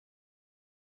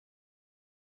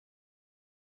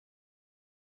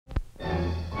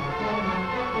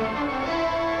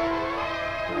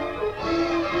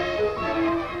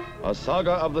A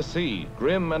saga of the sea,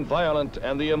 grim and violent,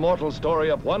 and the immortal story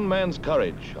of one man's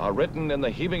courage are written in the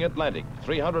heaving Atlantic,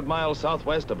 300 miles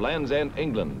southwest of Land's End,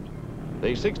 England.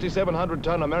 The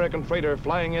 6,700-ton American freighter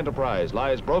Flying Enterprise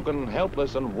lies broken,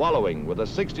 helpless, and wallowing with a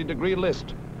 60-degree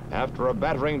list after a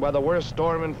battering by the worst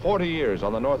storm in 40 years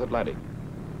on the North Atlantic.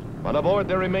 But aboard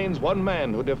there remains one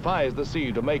man who defies the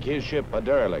sea to make his ship a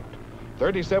derelict.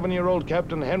 37-year-old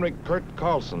Captain Henrik Kurt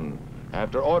Carlsen,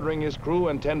 after ordering his crew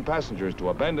and 10 passengers to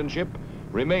abandon ship,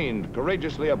 remained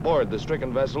courageously aboard the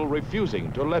stricken vessel,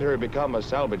 refusing to let her become a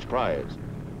salvage prize.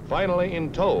 Finally,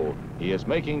 in tow, he is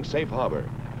making safe harbor.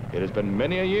 It has been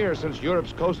many a year since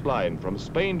Europe's coastline, from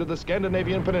Spain to the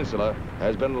Scandinavian peninsula,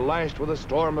 has been lashed with a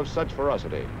storm of such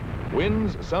ferocity.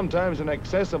 Winds, sometimes in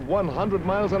excess of 100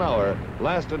 miles an hour,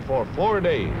 lasted for 4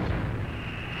 days.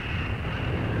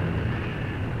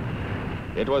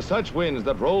 It was such winds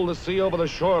that rolled the sea over the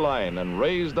shoreline and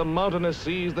raised the mountainous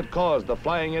seas that caused the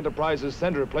Flying Enterprise's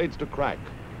center plates to crack.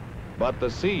 But the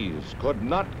seas could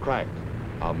not crack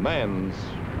a man's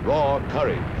raw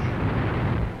courage.